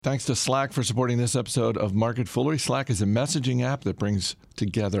Thanks to Slack for supporting this episode of Market Foolery. Slack is a messaging app that brings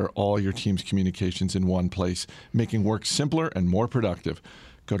together all your team's communications in one place, making work simpler and more productive.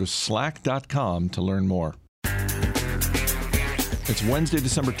 Go to slack.com to learn more. It's Wednesday,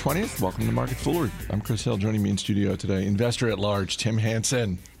 December 20th. Welcome to Market Foolery. I'm Chris Hill. Joining me in studio today, investor at large, Tim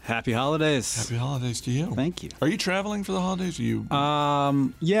Hansen. Happy holidays. Happy holidays to you. Thank you. Are you traveling for the holidays?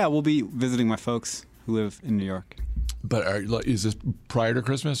 Yeah, we'll be visiting my folks who live in New York. But is this prior to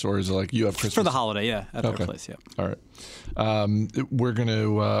Christmas, or is it like you have Christmas? For the holiday, yeah, at their place, yeah. All right. We're going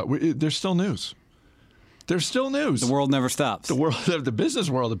to, there's still news. There's still news. The world never stops. The business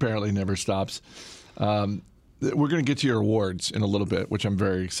world apparently never stops. We're going to get to your awards in a little bit, which I'm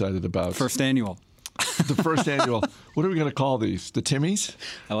very excited about. First annual. The first annual. What are we going to call these? The Timmies?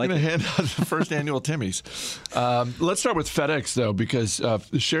 I like it. I'm going to hand out the first annual Timmies. Let's start with FedEx, though, because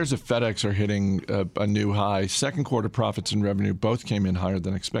the shares of FedEx are hitting a new high. Second quarter profits and revenue both came in higher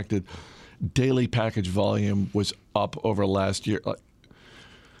than expected. Daily package volume was up over last year.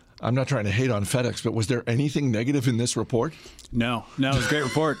 I'm not trying to hate on FedEx, but was there anything negative in this report? No, it was a great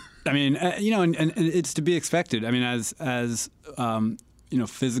report. I mean, and it's to be expected. I mean, as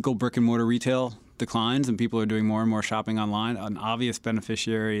physical brick and mortar retail declines and people are doing more and more shopping online, an obvious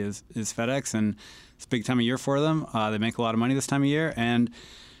beneficiary is FedEx, and it's a big time of year for them. They make a lot of money this time of year, and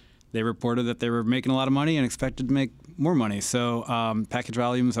they reported that they were making a lot of money and expected to make more money. So package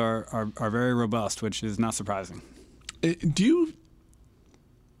volumes are very robust, which is not surprising. I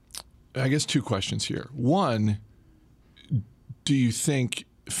guess two questions here. One, do you think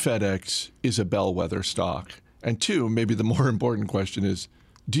FedEx is a bellwether stock? And two, maybe the more important question is,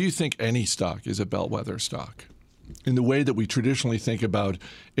 do you think any stock is a bellwether stock? In the way that we traditionally think about,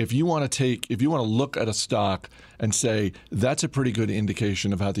 if you want to look at a stock and say, that's a pretty good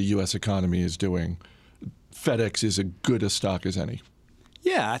indication of how the U.S. economy is doing, FedEx is as good a stock as any.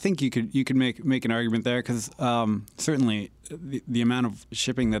 Yeah, I think you could make an argument there because certainly the amount of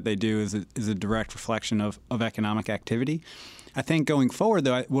shipping that they do is a direct reflection of economic activity. I think going forward,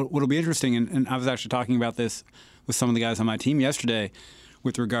 though, what'll be interesting, and I was actually talking about this with some of the guys on my team yesterday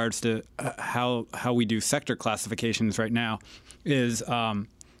with regards to how we do sector classifications right now, is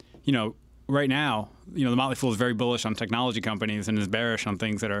right now, the Motley Fool is very bullish on technology companies and is bearish on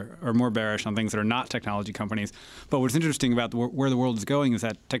things that are more bearish on things that are not technology companies. But what's interesting about where the world is going is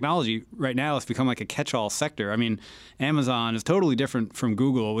that technology right now has become like a catch-all sector. I mean, Amazon is totally different from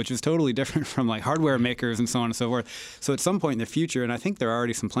Google, which is totally different from like hardware makers and so on and so forth. So at some point in the future, and I think there are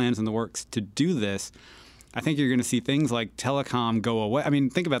already some plans in the works to do this, I think you're going to see things like telecom go away. I mean,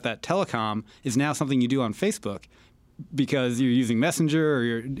 think about that. Telecom is now something you do on Facebook, because you're using Messenger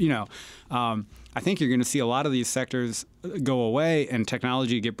or I think you're going to see a lot of these sectors go away and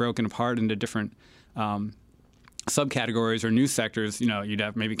technology get broken apart into different subcategories or new sectors. You'd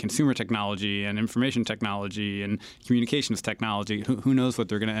have maybe consumer technology and information technology and communications technology. Who knows what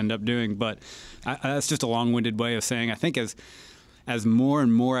they're going to end up doing? But that's just a long-winded way of saying I think as more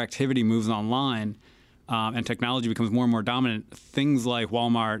and more activity moves online and technology becomes more and more dominant, things like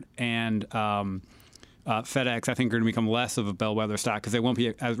Walmart and FedEx, I think, are going to become less of a bellwether stock because they won't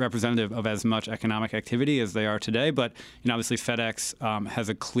be as representative of as much economic activity as they are today. But obviously, FedEx has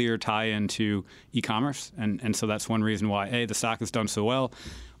a clear tie-in to e-commerce, and so that's one reason why the stock has done so well,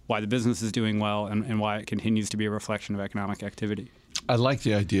 why the business is doing well, and why it continues to be a reflection of economic activity. I like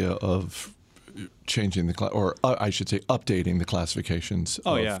the idea of changing updating the classifications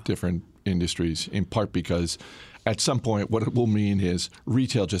of different industries, in part because at some point, what it will mean is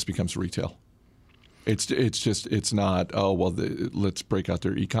retail just becomes retail. It's not, let's break out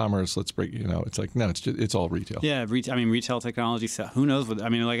their e-commerce. It's like, no, it's all retail. Yeah. Retail technology. So who knows what,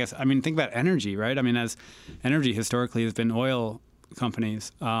 think about energy, right? I mean, as energy historically has been oil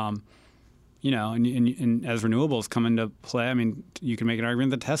companies, and as renewables come into play, you can make an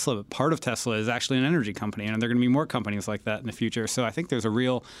argument that part of Tesla is actually an energy company, and there are going to be more companies like that in the future. So I think there's a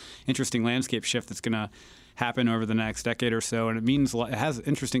real interesting landscape shift that's going to happen over the next decade or so, and it has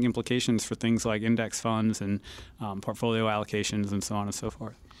interesting implications for things like index funds and portfolio allocations and so on and so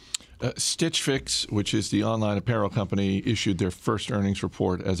forth. Stitch Fix, which is the online apparel company, issued their first earnings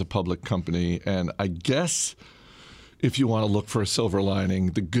report as a public company, and I guess if you want to look for a silver lining,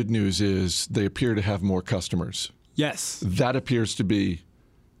 the good news is they appear to have more customers. Yes. That appears to be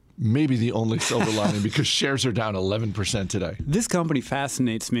maybe the only silver lining because shares are down 11% today. This company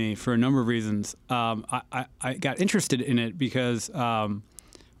fascinates me for a number of reasons. I got interested in it because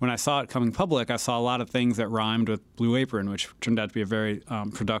when I saw it coming public, I saw a lot of things that rhymed with Blue Apron, which turned out to be a very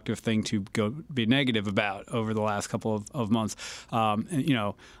productive thing to be negative about over the last couple of months.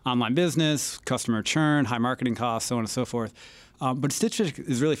 Online business, customer churn, high marketing costs, so on and so forth. But Stitch Fix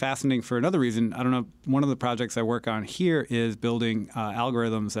is really fascinating for another reason. I don't know, one of the projects I work on here is building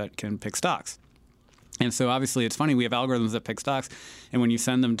algorithms that can pick stocks. And so obviously it's funny, we have algorithms that pick stocks, and when you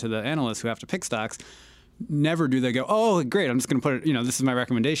send them to the analysts who have to pick stocks, never do they go, oh, great, I'm just going to put it, this is my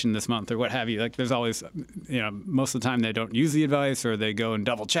recommendation this month or what have you. Like there's always, most of the time they don't use the advice or they go and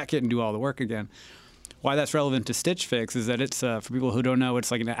double check it and do all the work again. Why that's relevant to Stitch Fix is that it's, for people who don't know,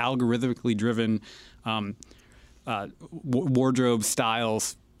 it's like an algorithmically driven wardrobe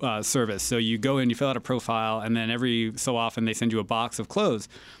styles service. So you go in, you fill out a profile, and then every so often they send you a box of clothes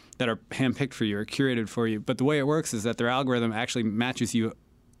that are handpicked for you or curated for you. But the way it works is that their algorithm actually matches you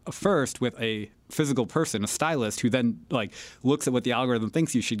first with a physical person, a stylist, who then looks at what the algorithm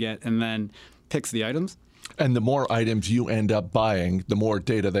thinks you should get and then picks the items. And the more items you end up buying, the more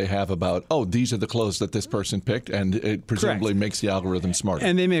data they have about, oh, these are the clothes that this person picked, and it presumably makes the algorithm smarter.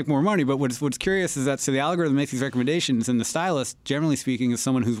 And they make more money. But what's curious is that so the algorithm makes these recommendations, and the stylist, generally speaking, is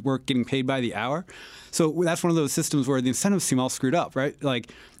someone whose work getting paid by the hour. So that's one of those systems where the incentives seem all screwed up, right?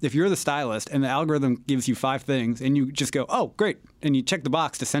 Like if you're the stylist and the algorithm gives you 5 things, and you just go, oh, great, and you check the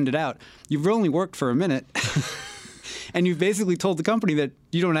box to send it out, you've only worked for a minute. And you've basically told the company that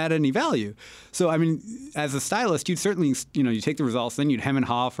you don't add any value. So, I mean, as a stylist, you'd certainly, you take the results, then you'd hem and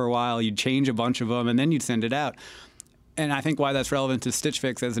haw for a while, you'd change a bunch of them, and then you'd send it out. And I think why that's relevant to Stitch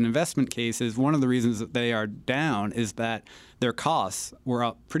Fix as an investment case is one of the reasons that they are down is that their costs were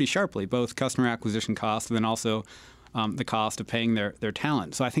up pretty sharply, both customer acquisition costs and then also the cost of paying their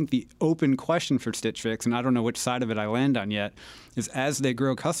talent. So I think the open question for Stitch Fix, and I don't know which side of it I land on yet, is as they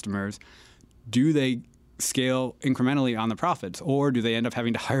grow customers, do they scale incrementally on the profits, or do they end up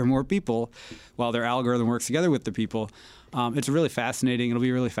having to hire more people while their algorithm works together with the people? It's a really fascinating. It'll be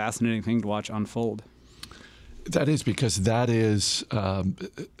a really fascinating thing to watch unfold. That is because that's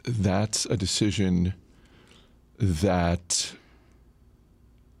a decision that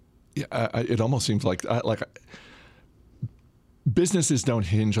it almost seems like businesses don't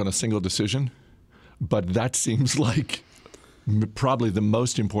hinge on a single decision, but that seems like probably the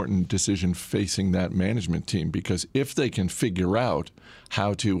most important decision facing that management team, because if they can figure out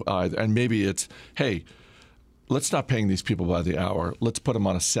how to and maybe it's, hey, let's stop paying these people by the hour, let's put them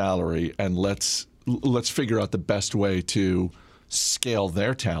on a salary, and let's figure out the best way to scale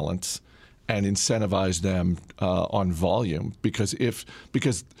their talents and incentivize them on volume, because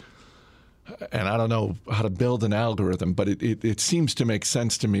and I don't know how to build an algorithm, but it seems to make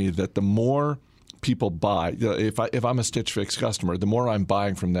sense to me that the more people buy, if I'm a Stitch Fix customer, the more I'm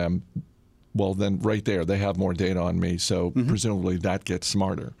buying from them, well, then right there, they have more data on me. So presumably that gets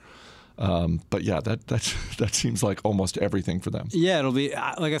smarter. But yeah, that seems like almost everything for them. Yeah, it'll be,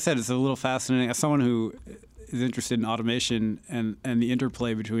 like I said, it's a little fascinating. As someone who is interested in automation and the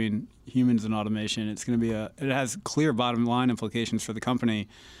interplay between humans and automation, it's going to be it has clear bottom line implications for the company.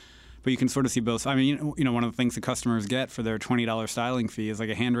 But you can sort of see both. I mean, one of the things the customers get for their $20 styling fee is like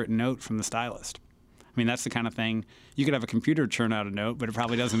a handwritten note from the stylist. I mean, that's the kind of thing you could have a computer churn out a note, but it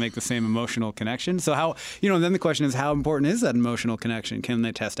probably doesn't make the same emotional connection. So how, then the question is, how important is that emotional connection? Can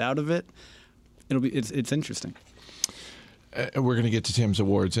they test out of it? It's interesting. We're going to get to Tim's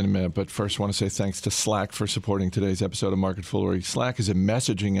awards in a minute, but first I want to say thanks to Slack for supporting today's episode of Market Foolery. Slack is a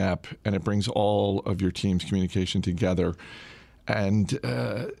messaging app, and it brings all of your team's communication together. And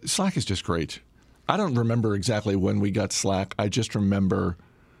Slack is just great. I don't remember exactly when we got Slack. I just remember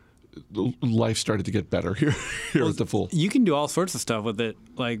life started to get better here at The Fool. You can do all sorts of stuff with it.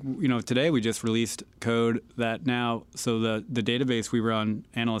 Like, today we just released code that now, so the database we run,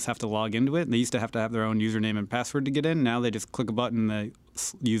 analysts have to log into it. They used to have their own username and password to get in. Now they just click a button, they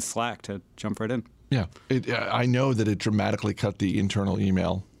use Slack to jump right in. Yeah. I know that it dramatically cut the internal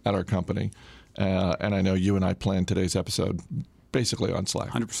email at our company. And I know you and I planned today's episode basically on Slack.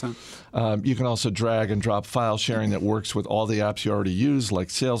 100%. You can also drag and drop file sharing that works with all the apps you already use, like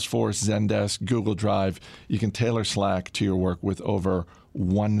Salesforce, Zendesk, Google Drive. You can tailor Slack to your work with over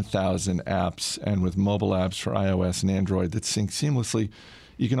 1,000 apps, and with mobile apps for iOS and Android that sync seamlessly.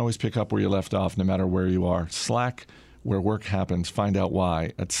 You can always pick up where you left off no matter where you are. Slack, where work happens. Find out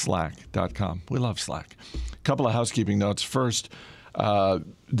why at slack.com. We love Slack. A couple of housekeeping notes. First,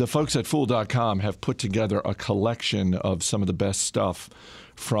 the folks at Fool.com have put together a collection of some of the best stuff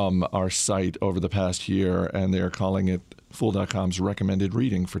from our site over the past year, and they are calling it Fool.com's recommended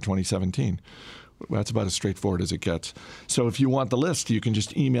reading for 2017. That's about as straightforward as it gets. So if you want the list, you can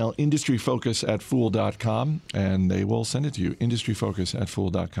just email industryfocus@fool.com, and they will send it to you,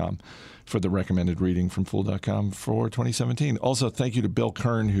 industryfocus@fool.com, for the recommended reading from Fool.com for 2017. Also, thank you to Bill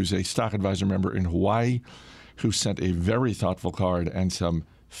Kern, who's a Stock Advisor member in Hawaii, who sent a very thoughtful card and some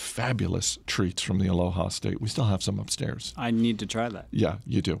fabulous treats from the Aloha State. We still have some upstairs. I need to try that. Yeah,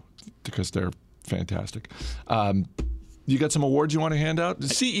 you do, because they're fantastic. You got some awards you want to hand out? The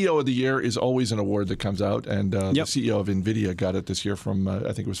CEO of the Year is always an award that comes out, and the CEO of NVIDIA got it this year from, I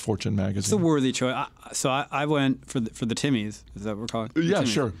think it was Fortune magazine. It's a worthy choice. I went for the Timmys. Is that what we're calling it? Yeah, Timmys.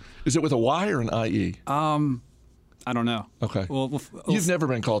 sure. Is it with a Y or an IE? I don't know. Okay. Well, You've never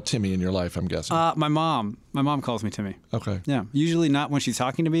been called Timmy in your life, I'm guessing. my mom calls me Timmy. Okay. Yeah. Usually not when she's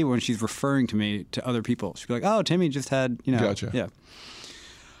talking to me, but when she's referring to me to other people. She'll be like, "Oh, Timmy just had, Gotcha. Yeah.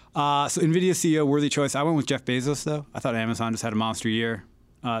 So NVIDIA CEO, worthy choice. I went with Jeff Bezos, though. I thought Amazon just had a monster year.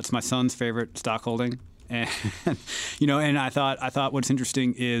 It's my son's favorite stock holding, and and I thought what's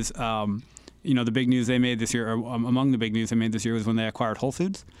interesting is the big news they made this year, or among the big news they made this year, was when they acquired Whole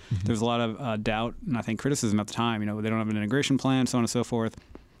Foods. Mm-hmm. There was a lot of doubt and I think criticism at the time. They don't have an integration plan, so on and so forth.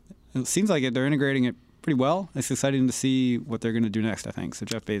 It seems like they're integrating it pretty well. It's exciting to see what they're going to do next, I think. So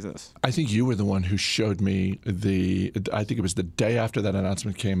Jeff Bezos. I think you were the one who showed me I think it was the day after that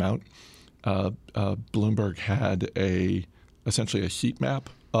announcement came out, Bloomberg had essentially a heat map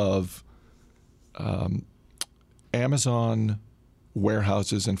of Amazon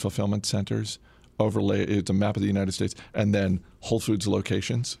warehouses and fulfillment centers overlay. It's a map of the United States, and then Whole Foods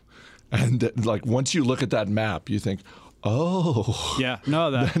locations. And once you look at that map, you think, oh, yeah,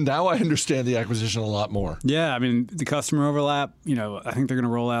 no, now I understand the acquisition a lot more. Yeah, I mean, the customer overlap, I think they're going to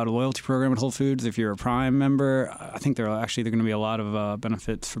roll out a loyalty program at Whole Foods. If you're a Prime member, I think there are going to be a lot of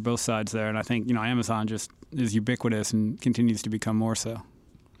benefits for both sides there. And I think, Amazon just is ubiquitous and continues to become more so.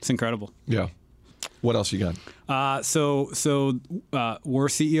 It's incredible. Yeah. What else you got? Worst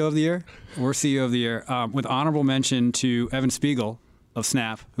CEO of the year? Worst CEO of the year, with honorable mention to Evan Spiegel of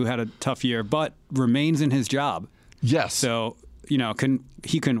Snap, who had a tough year, but remains in his job. Yes. So, he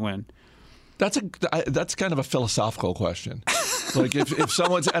couldn't win. That's kind of a philosophical question. If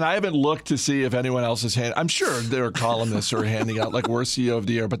someone's, and I haven't looked to see if anyone else is I'm sure there are columnists who are handing out worst CEO of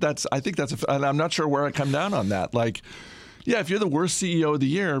the year, but and I'm not sure where I come down on that. Yeah, if you're the worst CEO of the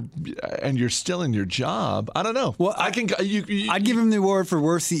year and you're still in your job, I don't know. Well, I'd give him the award for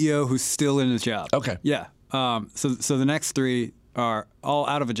worst CEO who's still in his job. Okay. Yeah. So the next three are all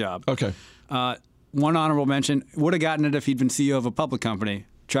out of a job. Okay. One honorable mention, would have gotten it if he'd been CEO of a public company,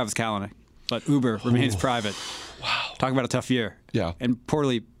 Travis Kalanick. But Uber remains private. Wow. Talk about a tough year. Yeah. And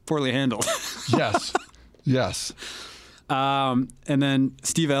poorly handled. Yes. Yes. And then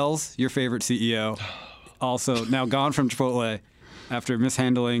Steve Ells, your favorite CEO, also now gone from Chipotle after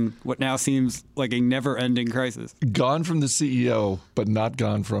mishandling what now seems like a never-ending crisis. Gone from the CEO, but not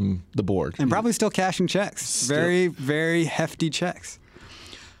gone from the board. And probably still cashing checks. Very, very hefty checks.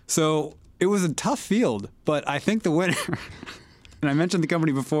 So it was a tough field, but I think the winner, and I mentioned the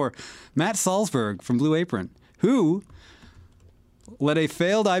company before, Matt Salzberg from Blue Apron, who led a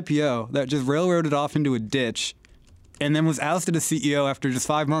failed IPO that just railroaded off into a ditch and then was ousted as CEO after just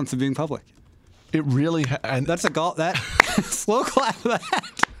 5 months of being public. It really and that's slow clap for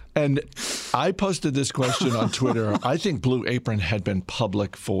that. And I posted this question on Twitter. I think Blue Apron had been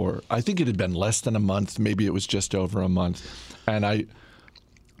public I think it had been less than a month. Maybe it was just over a month. And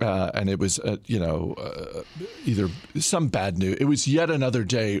it was, either some bad news. It was yet another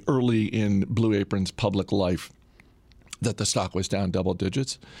day early in Blue Apron's public life that the stock was down double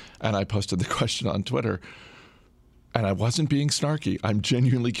digits. And I posted the question on Twitter. And I wasn't being snarky. I'm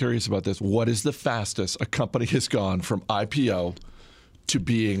genuinely curious about this. What is the fastest a company has gone from IPO to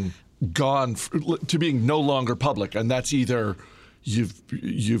being no longer public? And that's either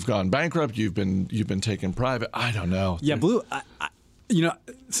you've gone bankrupt, you've been taken private. I don't know. Yeah, Blue.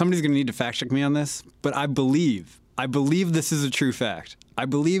 Somebody's going to need to fact check me on this, but I believe this is a true fact. I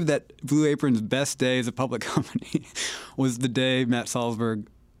believe that Blue Apron's best day as a public company was the day Matt Salzberg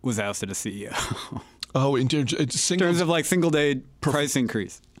was ousted as CEO. Oh, in terms of single day price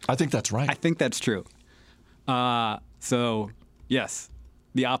increase. I think that's right. I think that's true. So yes,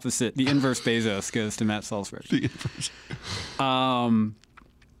 the opposite, the inverse Bezos goes to Matt Salzberg. The inverse.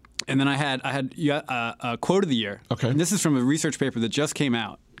 And then I had a quote of the year. Okay. And this is from a research paper that just came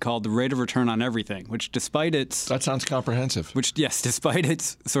out called "The Rate of Return on Everything," which that sounds comprehensive. Despite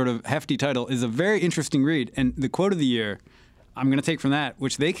its sort of hefty title, is a very interesting read. And the quote of the year I'm going to take from that,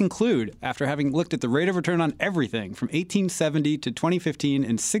 which they conclude after having looked at the rate of return on everything from 1870 to 2015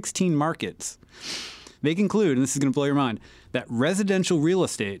 in 16 markets. They conclude, and this is going to blow your mind, that residential real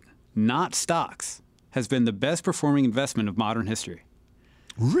estate, not stocks, has been the best performing investment of modern history.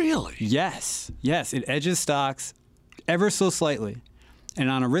 Really? Yes. It edges stocks ever so slightly, and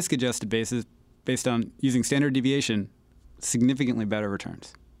on a risk-adjusted basis, based on using standard deviation, significantly better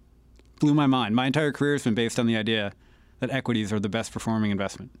returns. Blew my mind. My entire career has been based on the idea that equities are the best performing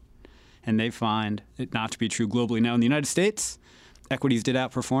investment. And they find it not to be true globally. Now, in the United States, equities did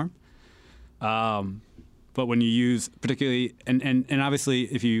outperform. But when you use particularly, and obviously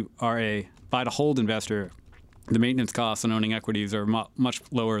if you are a buy to hold investor, the maintenance costs on owning equities are much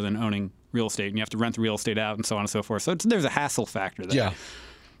lower than owning real estate, and you have to rent the real estate out and so on and so forth. So there's a hassle factor there. Yeah.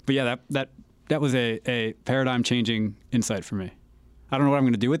 But yeah, that was a paradigm changing insight for me. I don't know what I'm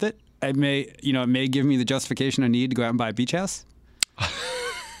going to do with it. It may give me the justification I need to go out and buy a beach house.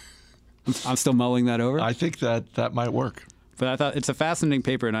 I'm still mulling that over. I think that might work. But I thought it's a fascinating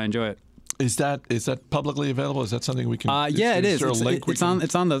paper, and I enjoy it. Is that publicly available? Is that something we can? Yeah, it is. There a link it's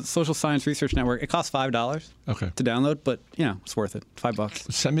on the Social Science Research Network. It costs $5 to download, but it's worth it.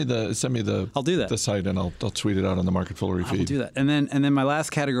 $5. Send me the. I'll do that. The site, and I'll tweet it out on the Market Foolery feed. I'll do that. And then my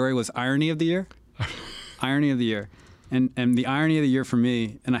last category was irony of the year. Irony of the year, and the irony of the year for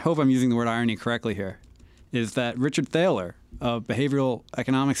me, and I hope I'm using the word irony correctly here, is that Richard Thaler of behavioral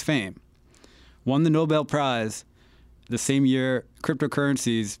economics fame won the Nobel Prize the same year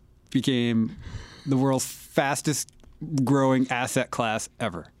cryptocurrencies became the world's fastest growing asset class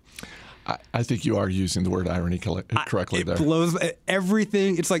ever. I think you are using the word irony correctly there. It blows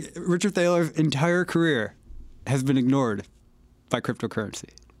everything. It's like Richard Thaler's entire career has been ignored by cryptocurrency.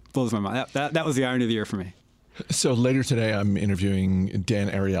 Blows my mind. That was the irony of the year for me. So later today, I'm interviewing Dan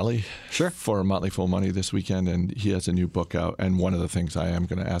Ariely for Motley Fool Money this weekend, and he has a new book out. And one of the things I am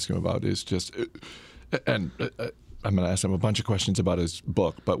going to ask him about is just, I'm going to ask him a bunch of questions about his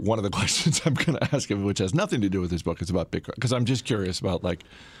book, but one of the questions I'm going to ask him, which has nothing to do with his book, is about Bitcoin, because I'm just curious about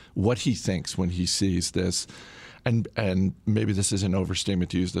what he thinks when he sees this, and maybe this is an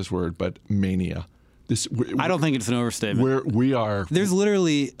overstatement to use this word, but mania. I don't think it's an overstatement. We are. There's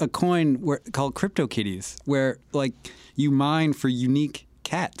literally a coin called CryptoKitties, where you mine for unique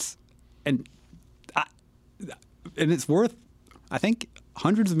cats, and it's worth, I think,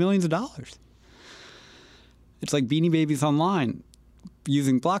 hundreds of millions of dollars. It's like Beanie Babies online,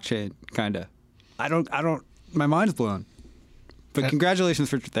 using blockchain, kind of. My mind's blown. But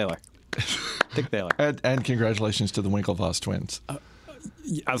congratulations, Richard Thaler. Dick Thaler. And congratulations to the Winklevoss twins.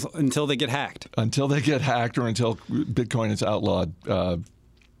 Until they get hacked. Until they get hacked, or until Bitcoin is outlawed, the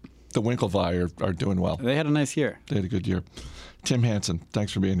Winklevi are doing well. They had a nice year. They had a good year. Tim Hansen,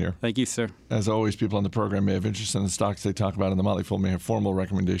 thanks for being here. Thank you, sir. As always, people on the program may have interest in the stocks they talk about, and the Motley Fool may have formal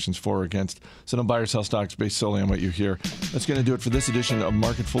recommendations for or against. So don't buy or sell stocks based solely on what you hear. That's going to do it for this edition of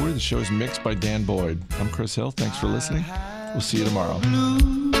Market Foolery. The show is mixed by Dan Boyd. I'm Chris Hill. Thanks for listening. We'll see you tomorrow.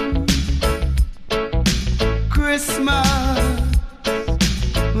 Christmas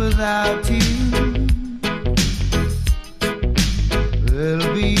without you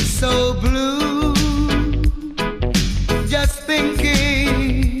will be so blue. Just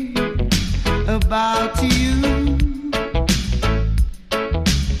thinking about you.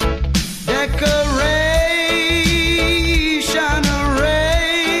 Decoration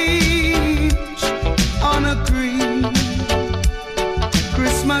arranged on a green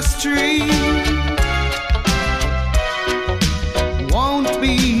Christmas tree won't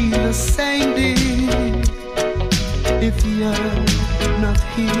be the same, dear, if you're not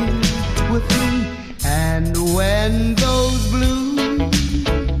here with me. And when those blue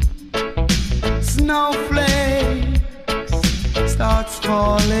snowflakes starts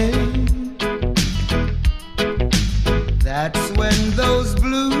falling, that's when those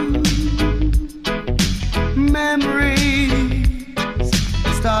blue memories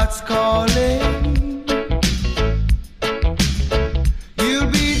starts calling.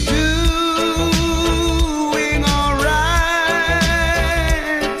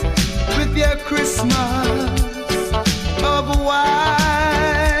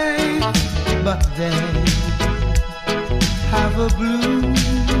 Have a blue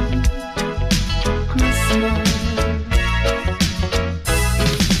Christmas.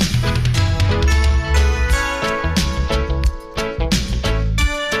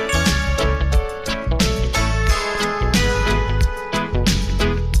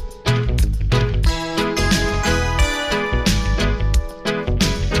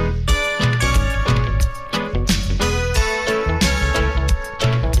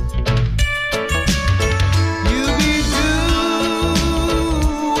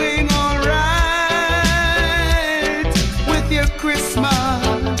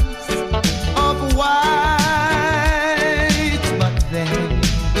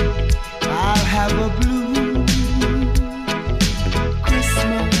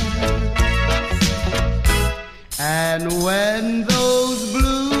 And when those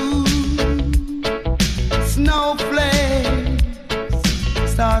blue snowflakes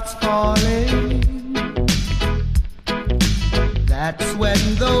starts falling, That's when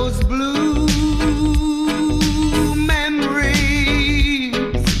those blue memories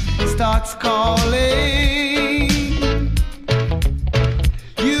starts calling.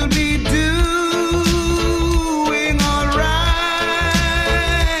 You'll be doing all right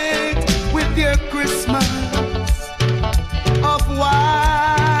with your Christmas of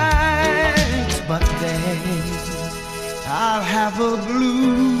white, but then I'll have a blue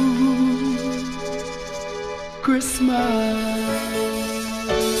Christmas.